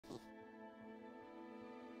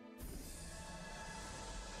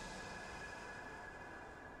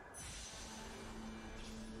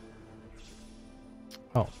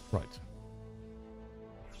Oh, right.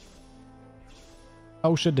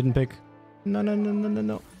 Oh shit, didn't pick. No, no, no, no, no,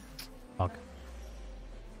 no. Fuck.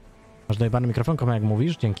 Masz dojebany mikrofon, jak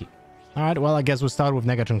mówisz? Dzięki. Alright, well, I guess we'll start with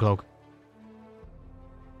Negatron Cloak.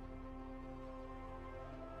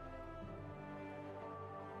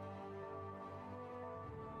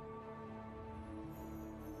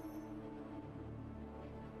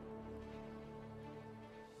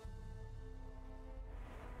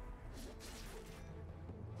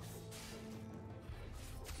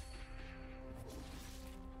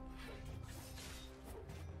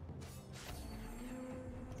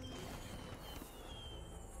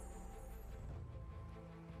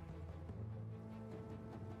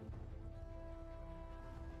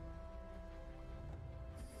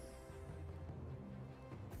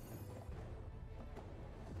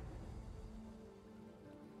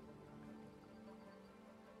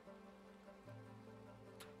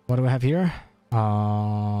 What do we have here?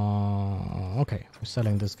 Okay, we're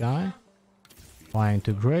selling this guy. Buying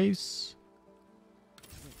 2 graves.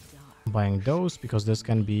 Buying those because this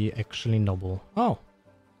can be actually noble. Oh,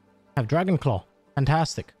 I have Dragon Claw.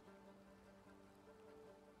 Fantastic.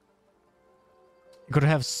 You could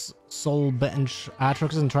have Soul Bench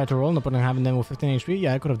Atrox and try to roll, no problem having them with 15 HP.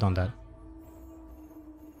 Yeah, I could have done that.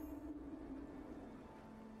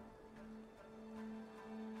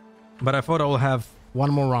 But I thought I will have one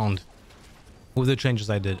more round with the changes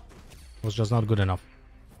I did. It was just not good enough.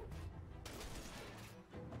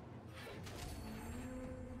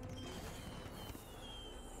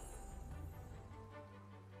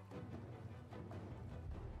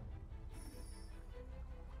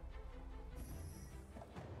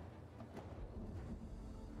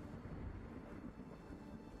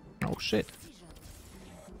 Oh shit.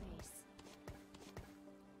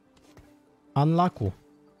 Unlucky.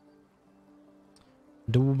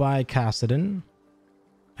 Dubai Cassidon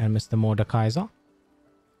and Mr. Mordekaiser.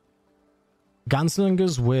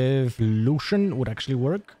 Gunslingers with Lucian would actually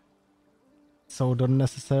work. So don't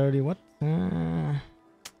necessarily what? I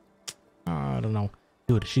don't know.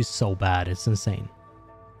 Dude, she's so bad. It's insane.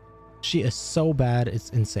 She is so bad. It's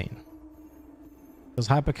insane. Does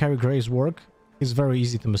Hypercarry Graves work? He's very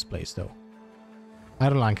easy to misplace though. I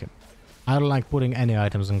don't like him. I don't like putting any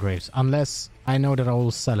items in Graves unless I know that I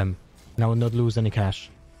will sell him. And I will not lose any cash.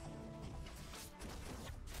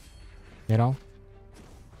 You know?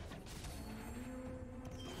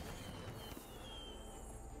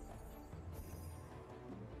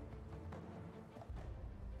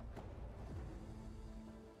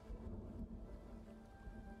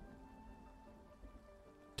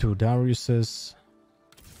 Two Dariuses.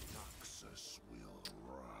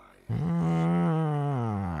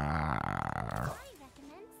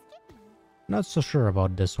 Not so sure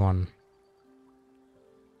about this one.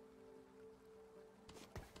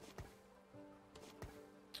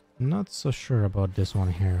 Not so sure about this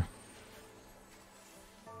one here.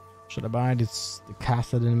 Should I buy this? The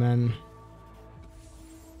Cassidon, man.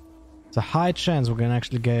 It's a high chance we're gonna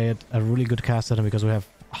actually get a really good Cassidon because we have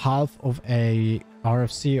half of a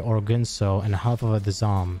RFC or Ginso and half of a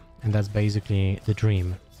DISARM, and that's basically the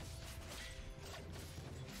dream.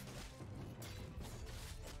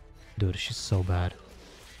 Dude, she's so bad.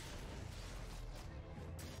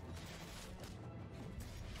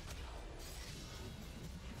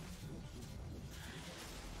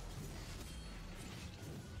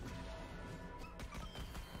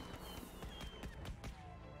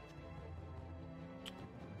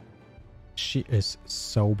 She is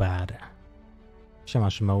so bad. Siema,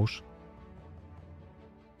 Szymeusz.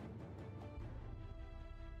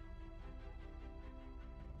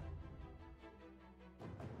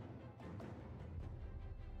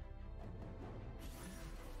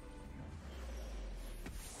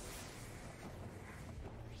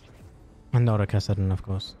 Another Cassidon, of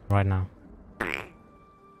course, right now.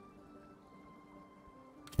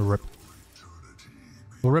 Rip.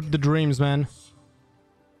 Rip the dreams, man.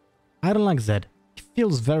 I don't like Zed. He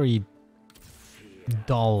feels very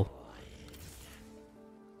dull.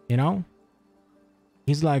 You know?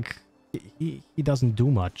 He's like... He doesn't do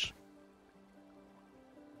much.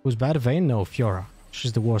 Who's bad? Vayne? No, Fiora.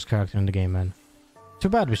 She's the worst character in the game, man. Too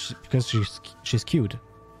bad because she's cute.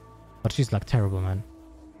 But she's like terrible, man.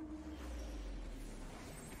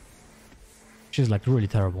 She's like really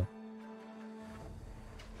terrible.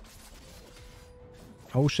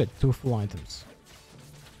 Oh shit, 2 full items.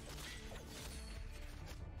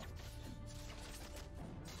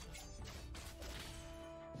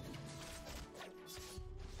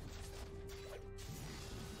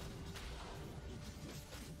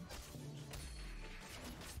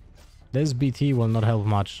 This BT will not help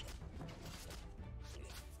much.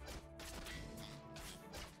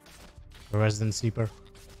 Resident sleeper.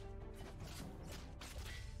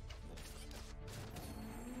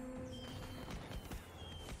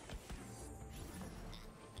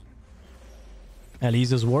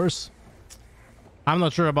 Elise is worse. I'm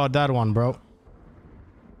not sure about that one, bro.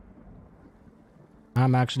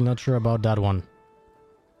 I'm actually not sure about that one.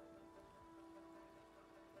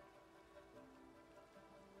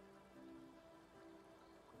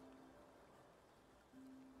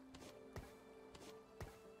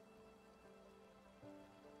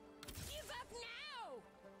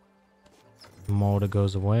 Motor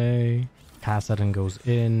goes away. Kassadin goes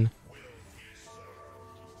in.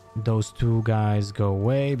 Those two guys go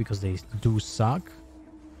away because they do suck.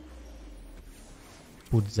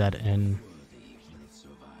 Put that in.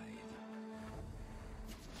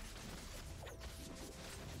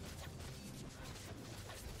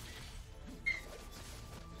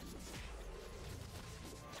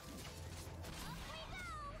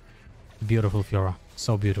 Beautiful Fiora.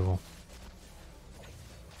 So beautiful.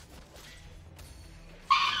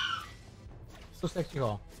 So sexy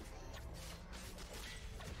all.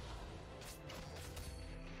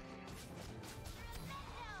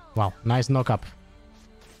 Wow, nice knock up.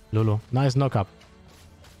 Lulu, nice knock up.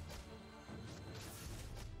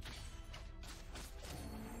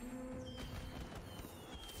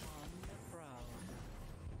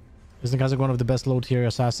 Isn't Kazakh one of the best low tier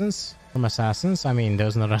assassins? From assassins? I mean,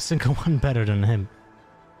 there's not a single one better than him.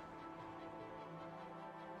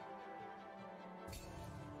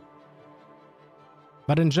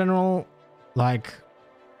 But in general, like,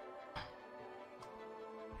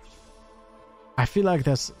 I feel like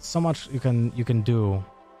there's so much you can do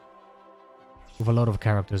with a lot of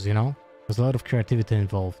characters, you know? There's a lot of creativity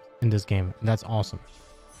involved in this game. And that's awesome,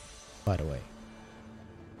 by the way.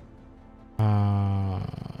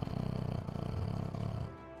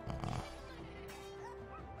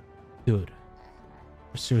 Dude,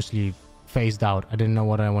 seriously phased out. I didn't know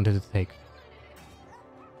what I wanted to take.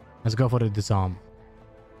 Let's go for the DISARM.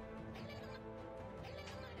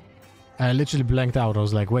 I literally blanked out. I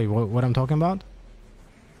was like, wait, what I'm talking about?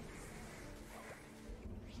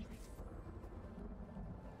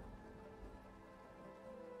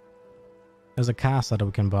 There's a casa that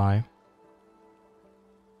we can buy.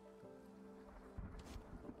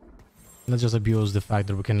 Let's just abuse the fact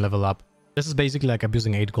that we can level up. This is basically like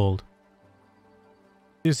abusing 8 gold.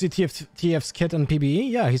 Do you see TF's kit on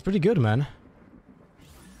PBE? Yeah, he's pretty good, man.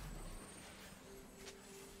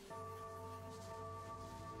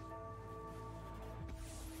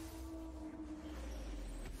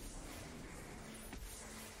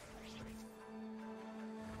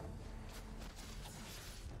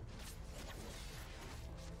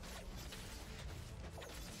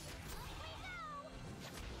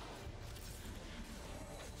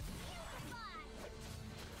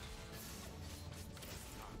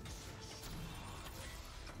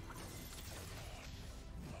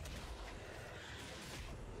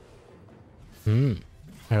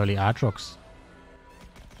 Early Aatrox.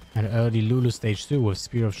 And early Lulu stage 2 with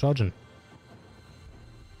Spear of Shojin.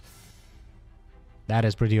 That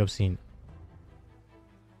is pretty obscene.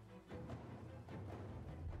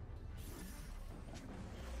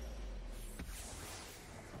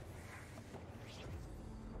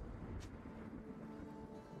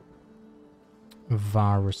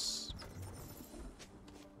 Varus.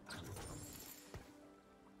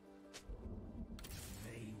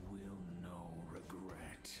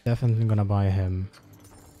 Definitely gonna buy him.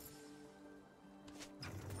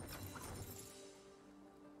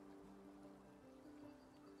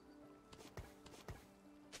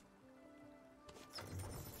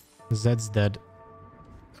 Zed's dead.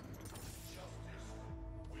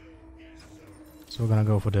 So we're gonna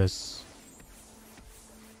go for this.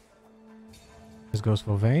 This goes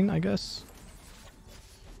for Vayne, I guess.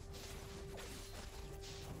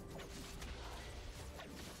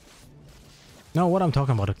 No, what I'm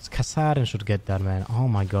talking about, it's Kassadin should get that, man. Oh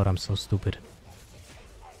my god, I'm so stupid.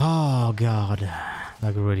 Oh god.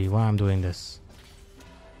 Like really, why I'm doing this?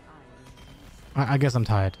 I guess I'm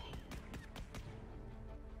tired.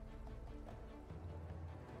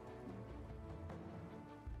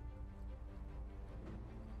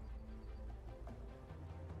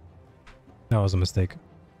 That was a mistake.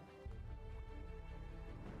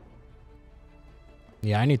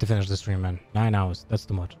 Yeah, I need to finish the stream, man. 9 hours, that's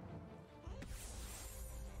too much.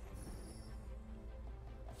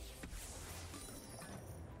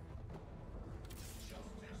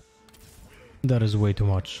 That is way too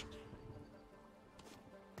much.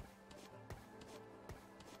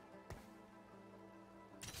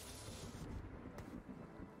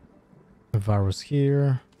 Varus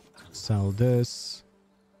here. Sell this.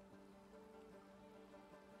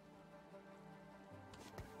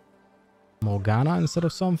 Morgana instead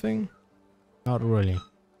of something? Not really.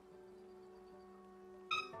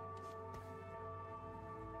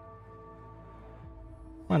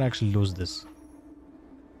 Might actually lose this.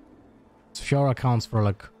 Fiora counts for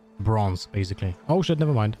like bronze, basically. Oh shit,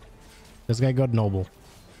 never mind. This guy got noble.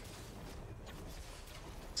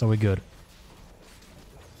 So we're good.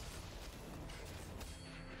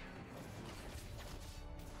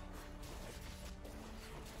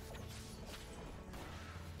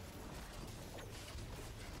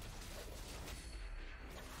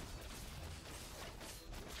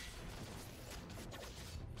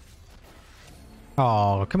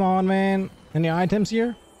 Oh, come on, man. Any items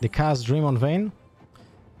here? The cast Dream on Vein?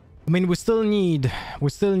 I mean, we still need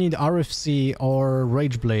RFC or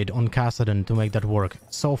Rageblade on Kassadin to make that work.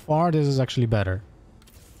 So far, this is actually better.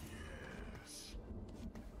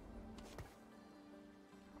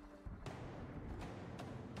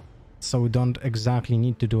 So we don't exactly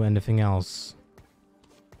need to do anything else.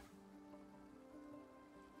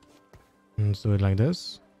 Let's do it like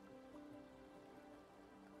this.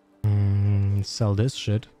 Sell this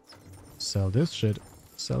shit. Sell this shit.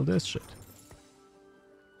 Sell this shit.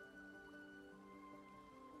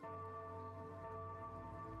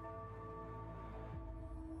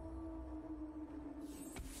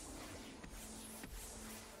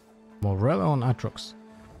 Morella on Atrox.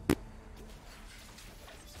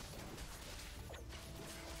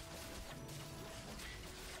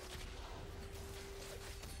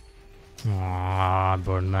 Ah,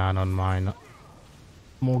 burn man on mine.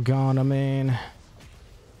 Morgana, man.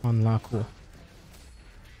 Unlucky.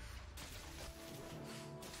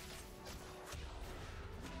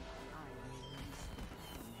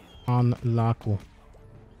 Unlucky.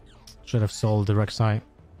 Should have sold the Rek'Sai.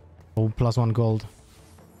 Oh, +1 gold.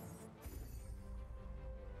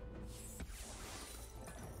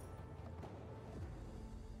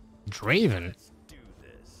 Draven.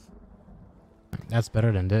 That's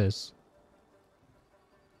better than this,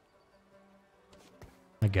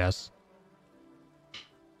 I guess.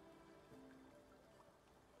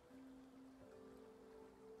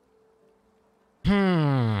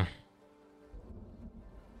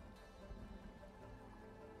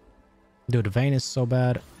 Dude, Vayne is so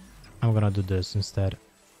bad. I'm gonna do this instead.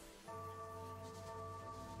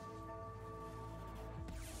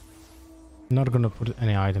 Not gonna put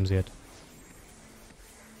any items yet.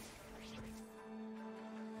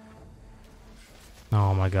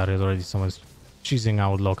 Oh my god, it's already someone's cheesing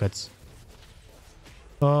out lockets.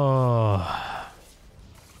 Oh.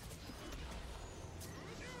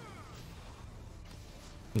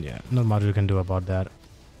 Yeah, not much we can do about that.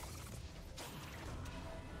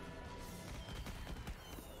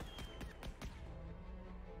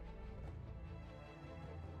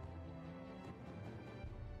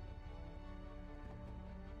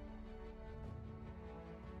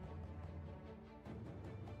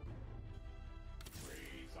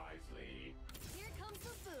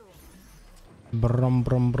 Brum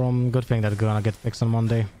brum brum. Good thing that's gonna get fixed on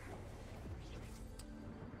Monday.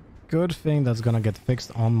 Good thing that's gonna get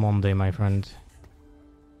fixed on Monday, my friend.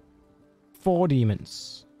 4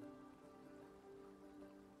 demons.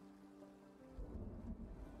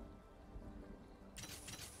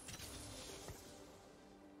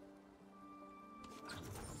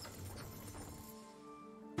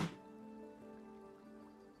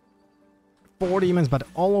 Four demons, but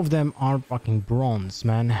all of them are fucking bronze,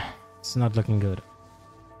 man. It's not looking good.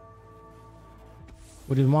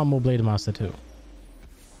 We did one more Blade Master too.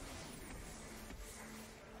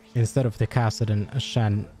 Instead of the Kassadin, a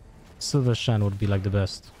Shen. Silver Shen would be like the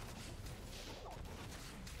best.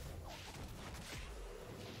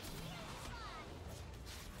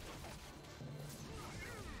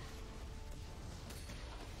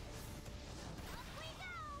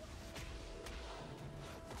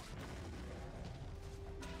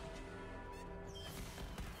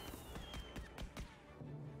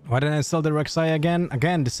 Why didn't I sell the Rek'Sai again?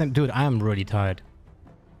 Again, the same... Dude, I am really tired.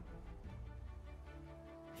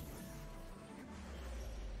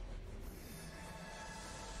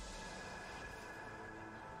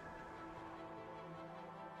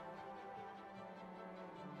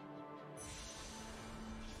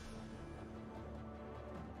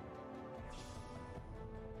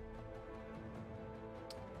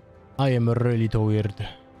 I am really tired.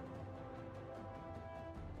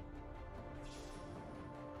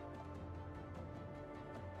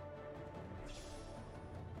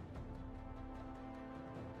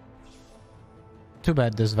 Too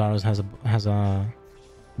bad this virus has a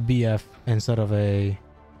BF instead of a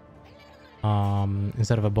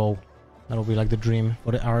bow. That'll be like the dream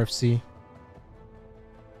for the RFC.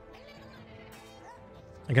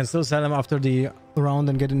 I can still sell them after the round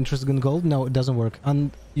and get interested in gold. No, it doesn't work.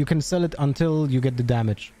 And you can sell it until you get the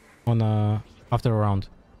damage on after a round.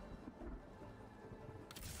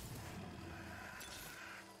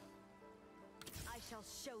 I shall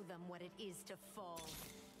show them what it is to fall.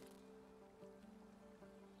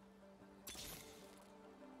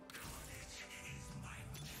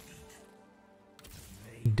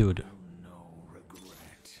 Dude.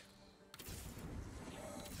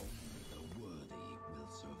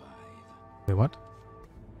 Wait, what?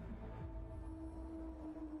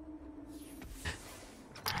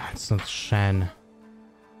 It's not Shan.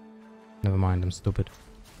 Never mind, I'm stupid.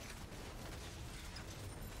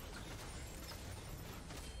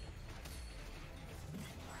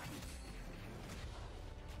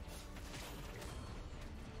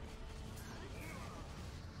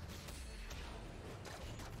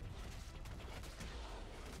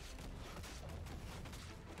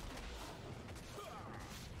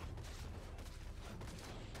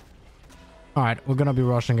 All right, we're gonna be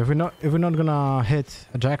rushing. If we're not gonna hit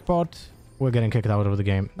a jackpot, we're getting kicked out of the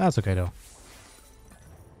game. That's okay though.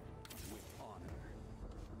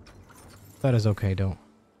 That is okay though.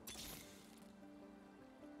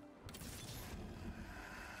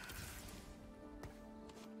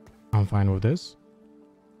 I'm fine with this.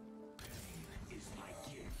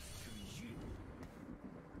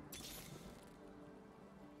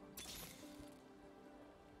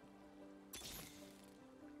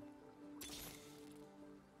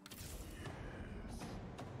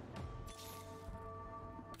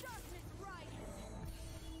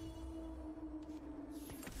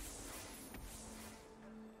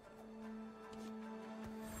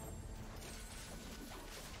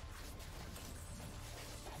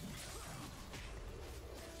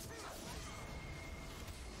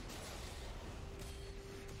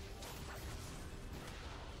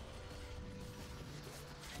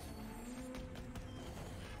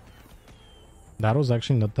 That was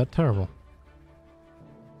actually not that terrible.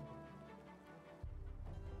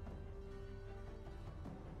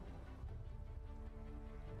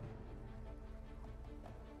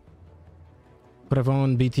 But if I'm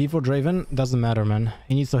on BT for Draven, doesn't matter, man.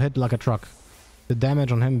 He needs to hit like a truck. The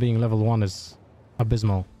damage on him being level 1 is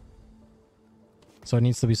abysmal. So it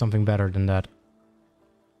needs to be something better than that.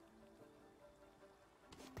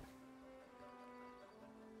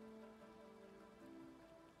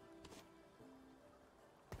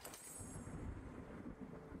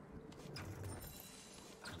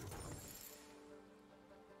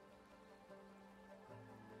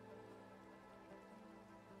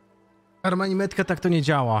 Armanimetka tak to nie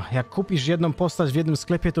działa. Jak kupisz jedną postać w jednym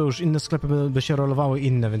sklepie, to już inne sklepy by się rolowały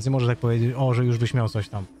inne, więc nie możesz tak powiedzieć, o, że już byś miał coś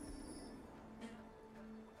tam.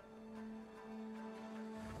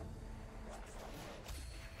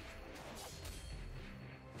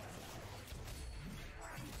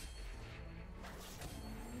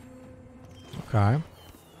 Okay.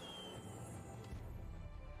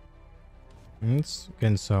 It's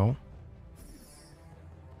again so.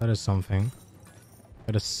 That is something.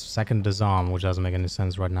 Got a second disarm, which doesn't make any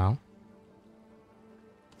sense right now.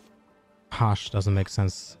 Hush doesn't make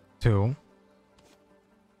sense too.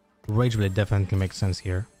 Rage Blade definitely makes sense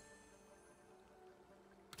here.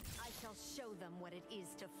 I shall show them what it is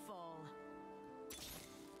to fall.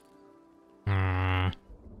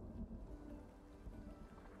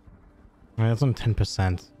 That's on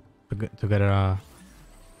 10% to get a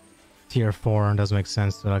tier 4. Doesn't make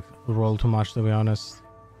sense to like roll too much, to be honest.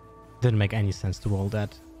 Didn't make any sense to roll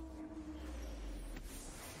that.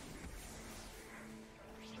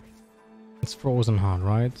 It's frozen hard,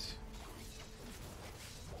 right?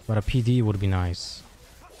 But a PD would be nice.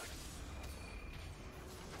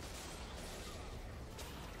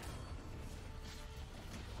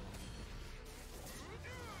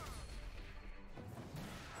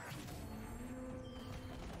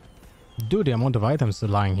 Dude, the amount of items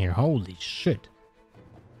lying here. Holy shit.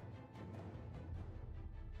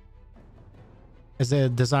 Is the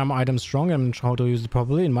disarm item strong and how to use it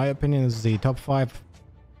properly? In my opinion, it's the top 5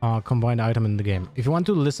 combined item in the game. If you want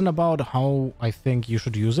to listen about how I think you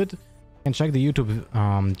should use it, you can check the YouTube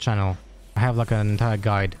channel. I have like an entire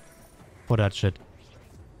guide for that shit.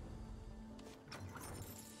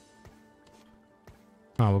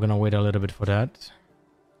 Oh, we're gonna wait a little bit for that.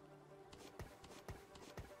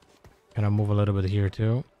 Gonna move a little bit here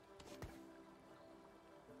too.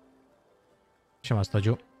 Siema,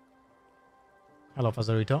 Stodziu. Hello,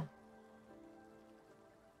 Fazorito.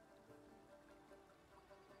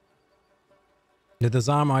 The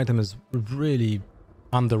disarm item is really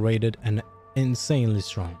underrated and insanely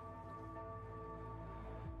strong.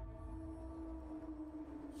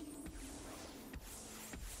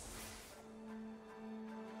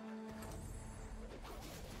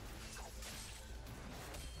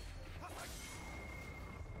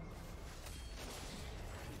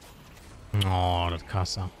 that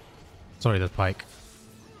Casa. Sorry, that Pike.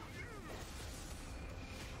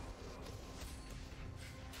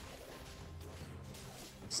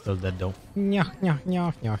 Still dead though. Nyah, nyah,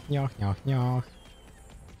 nyah, nyah, nyah, nyah, nyah.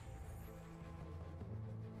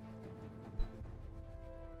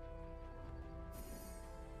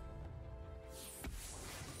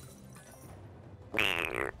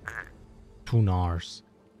 Tunars.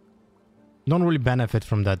 Don't really benefit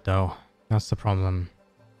from that though. That's the problem.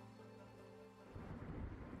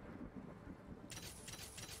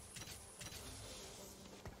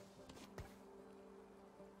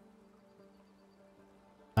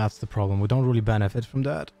 That's the problem. We don't really benefit from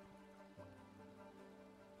that.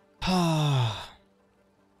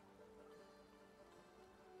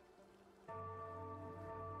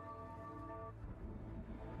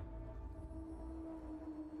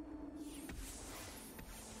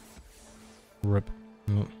 Rip.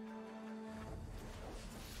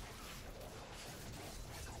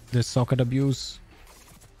 This socket abuse.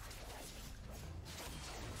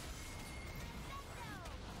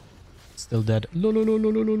 Still dead.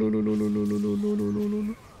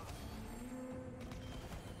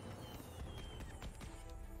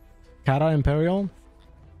 Kara Imperial?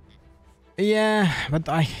 Yeah, but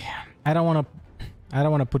I don't want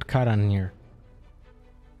to put Kara in here.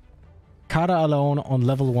 Kara alone on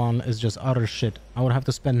level 1 is just utter shit. I would have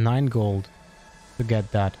to spend 9 gold to get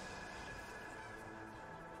that.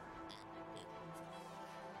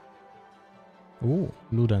 Ooh,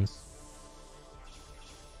 Ludens.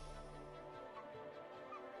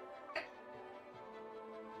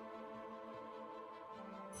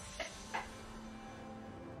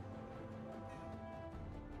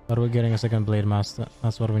 But we're getting a second Blade Master.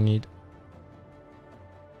 That's what we need.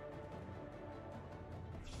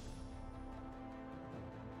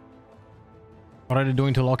 What are they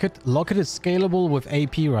doing to Locket? Locket is scalable with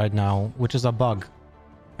AP right now, which is a bug.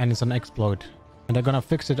 And it's an exploit. And they're gonna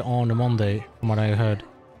fix it on Monday, from what I heard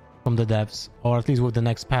from the devs. Or at least with the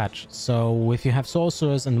next patch. So if you have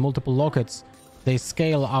sorcerers and multiple Lockets, they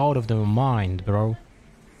scale out of their mind, bro.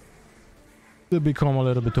 They become a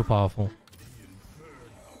little bit too powerful.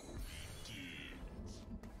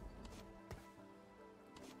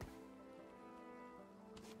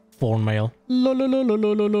 Thorn mail. Lol.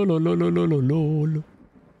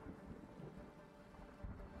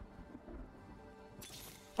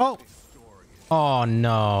 Oh. Oh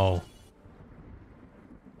no.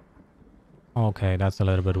 Okay, that's a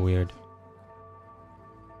little bit weird.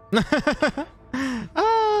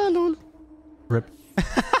 Ah, lol. Rip.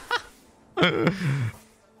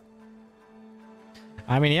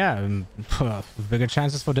 I mean, yeah, bigger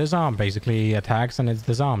chances for disarm. Basically, attacks and it's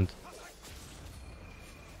disarmed.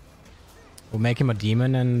 We'll make him a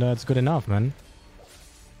demon and it's good enough, man.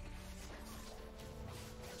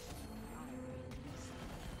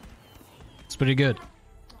 It's pretty good.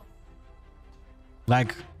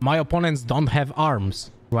 Like, my opponents don't have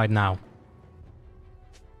arms right now.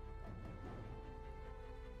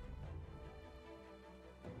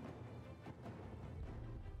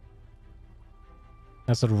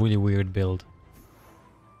 That's a really weird build.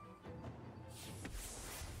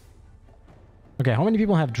 Okay, how many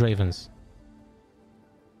people have Dravens?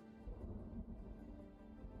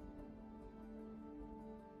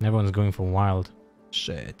 Everyone's going for wild.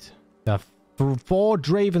 Shit. There are 4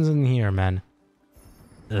 Dravens in here, man.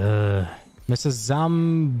 Mr.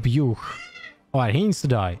 Zambuch. Alright, he needs to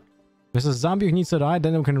die. Mr. Zambuch needs to die,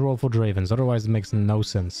 then we can roll for Dravens. Otherwise, it makes no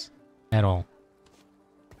sense. At all.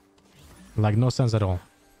 Like, no sense at all.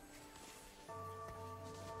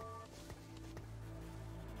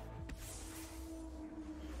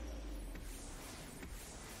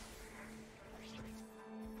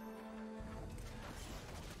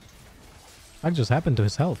 What just happened to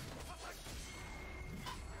his health?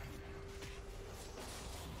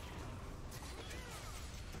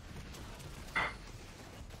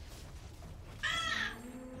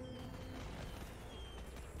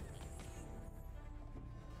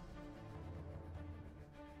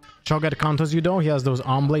 Cho'Gath counters you though. He has those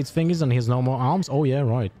arm blades thingies and he has no more arms. Oh yeah,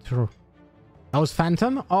 right. True. That was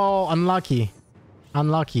Phantom? Oh, unlucky.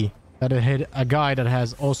 Unlucky that it hit a guy that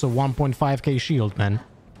has also 1.5k shield, man.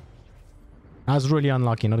 That's really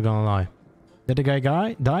unlucky, not gonna lie. Did the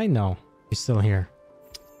guy die? No. He's still here.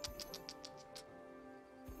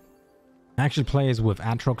 Actually plays with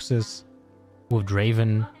Atroxes, with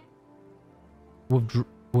Draven,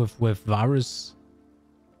 with Varus.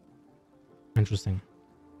 Interesting.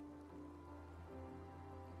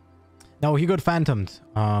 No, he got phantomed.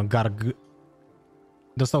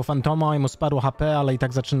 Dostał Fantoma i mu spadło HP, ale i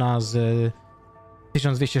tak zaczyna z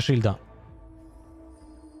 1200 shielda.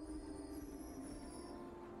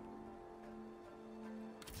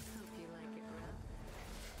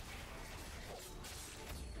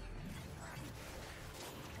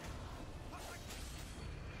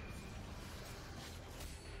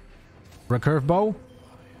 Recurve bow?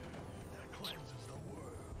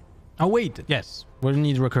 Oh wait, yes. We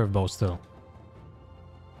need recurve bow still.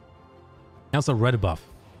 That's a red buff.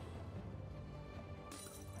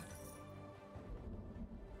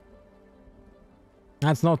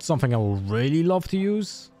 That's not something I would really love to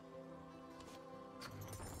use.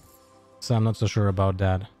 So I'm not so sure about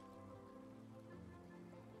that.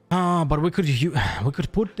 Ah, but we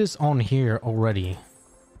could put this on here already.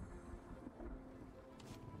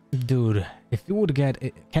 Dude, if you would get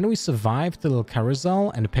it, can we survive till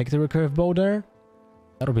carousel and pick the recurve bow there?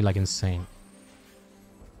 That would be like insane.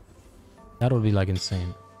 That would be like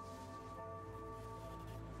insane.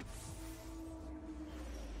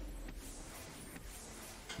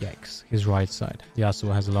 Yikes, his right side.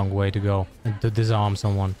 Yasuo has a long way to go and to disarm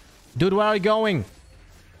someone. Dude, where are you going?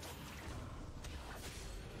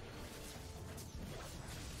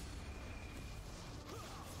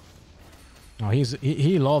 Oh,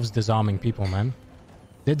 he loves disarming people, man.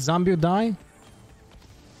 Did Zambio die?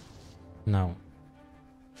 No.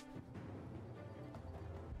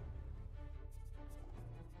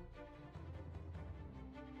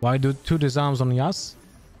 Why do 2 disarms on Yas?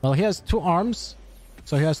 Well, he has 2 arms,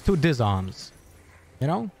 so he has 2 disarms. You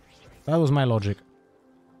know? That was my logic.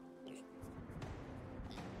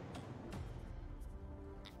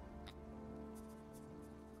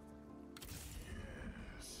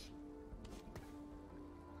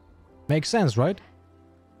 Makes sense, right?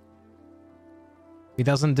 He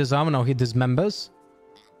doesn't disarm, now he dismembers.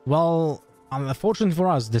 Well, unfortunately for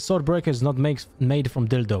us, the swordbreaker is not made from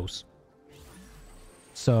dildos.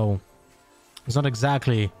 So, it's not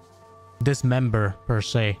exactly dismember per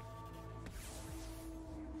se.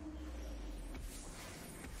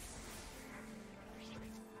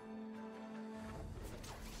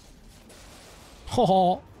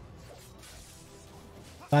 Oh,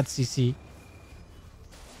 that's CC.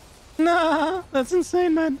 Nah, that's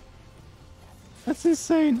insane, man. That's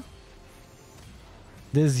insane.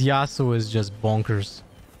 This Yasuo is just bonkers.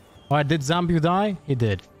 Alright, did Zambio die? He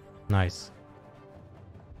did. Nice.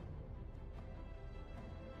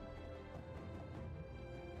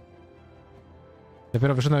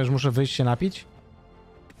 Dopiero wyszedłem, już muszę wyjść się napić?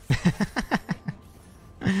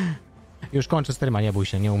 Już kończę streama, nie bój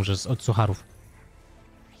się, nie umrzesz od sucharów.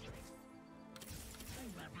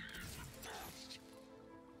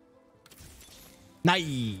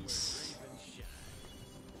 Nice.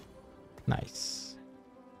 Nice.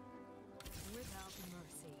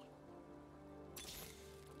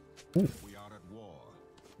 Ooh. We are at war.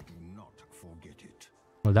 Do not forget it.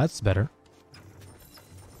 Well, that's better.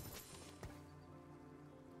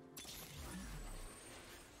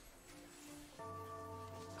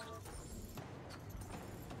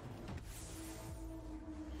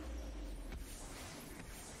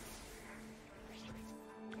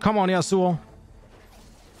 Come on, Yasuo.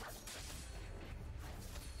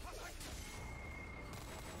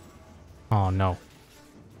 Oh, no.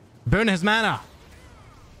 Burn his mana.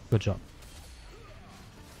 Good job.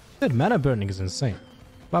 Dude, mana burning is insane.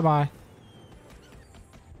 Bye-bye.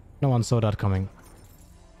 No one saw that coming.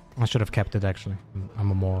 I should have kept it, actually.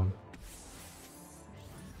 I'm a moron.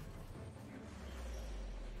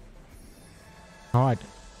 Alright.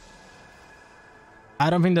 I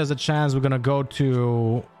don't think there's a chance we're gonna go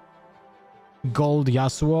to gold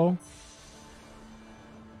Yasuo.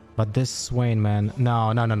 But this Swain, man.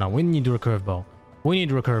 No. We need a recurve bow. We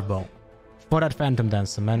need a recurve bow. For that Phantom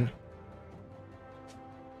Dancer, man.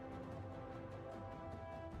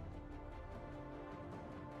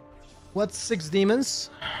 What's 6 demons?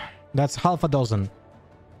 That's half a dozen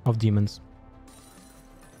of demons.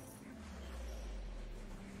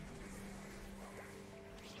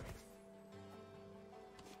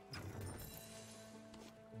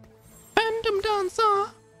 Phantom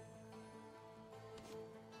Dancer!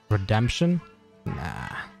 Redemption? Nah.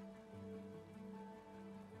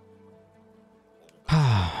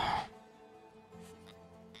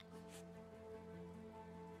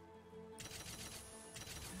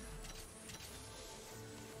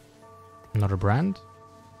 Another brand?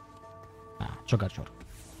 Ah, Chogachor.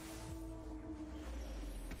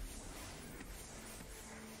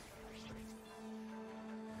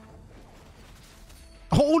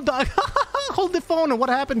 Hold the hold the phone. What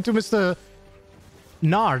happened to Mr.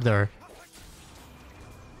 Nard there?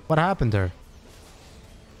 What happened there?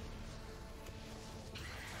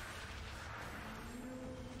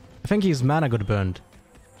 I think his mana got burned.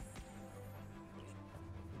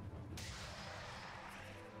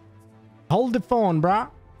 Hold the phone, bruh.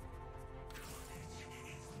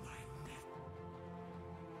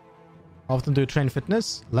 How often do you train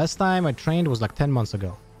fitness? Last time I trained was like 10 months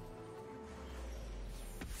ago.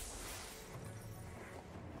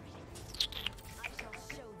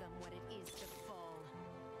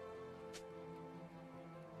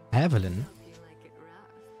 Evelyn. Hope you like it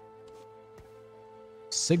rough.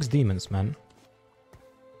 6 demons, man.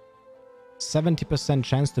 70%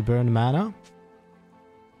 chance to burn mana.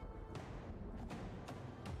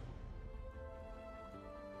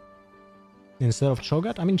 Instead of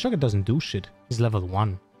Cho'Gath? I mean, Cho'Gath doesn't do shit. He's level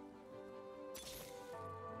 1.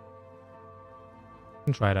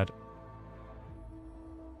 Can try that.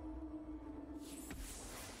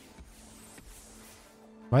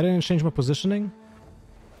 Why didn't I change my positioning?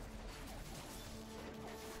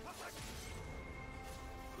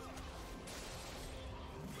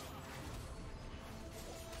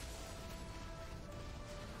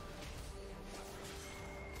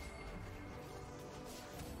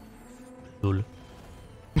 Lol.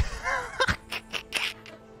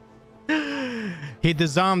 He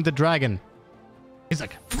disarmed the dragon. He's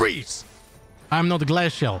like, freeze! I'm not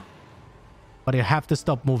glacial. But you have to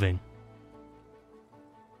stop moving.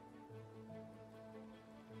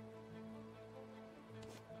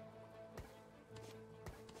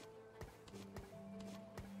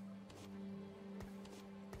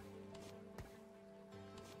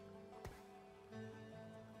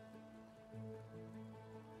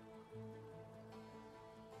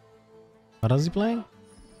 What is he playing?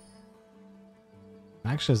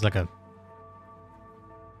 Actually, it's like a...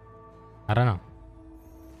 I don't know.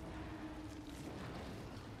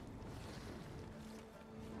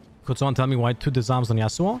 Could someone tell me why 2 disarms on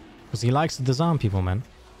Yasuo? Because he likes to disarm people, man.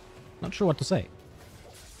 Not sure what to say.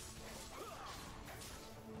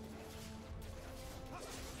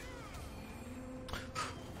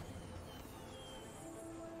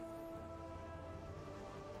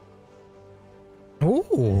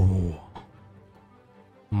 Ooh.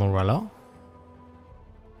 Morello?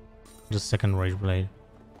 Just second Rage Blade.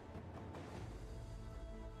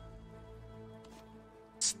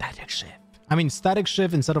 Static Shift. I mean, Static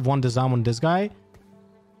Shift instead of 1 disarm on this guy.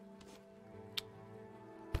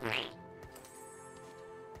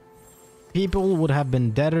 People would have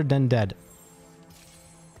been deader than dead.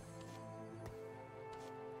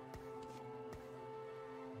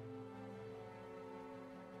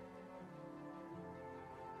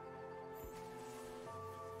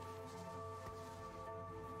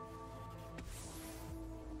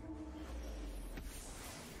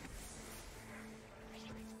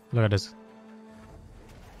 Look at this.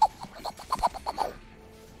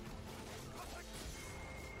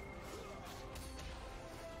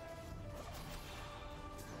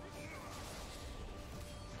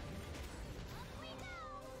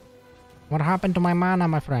 What happened to my mana,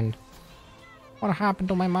 my friend? What happened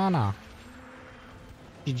to my mana?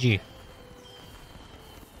 GG.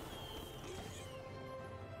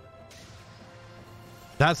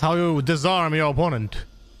 That's how you disarm your opponent.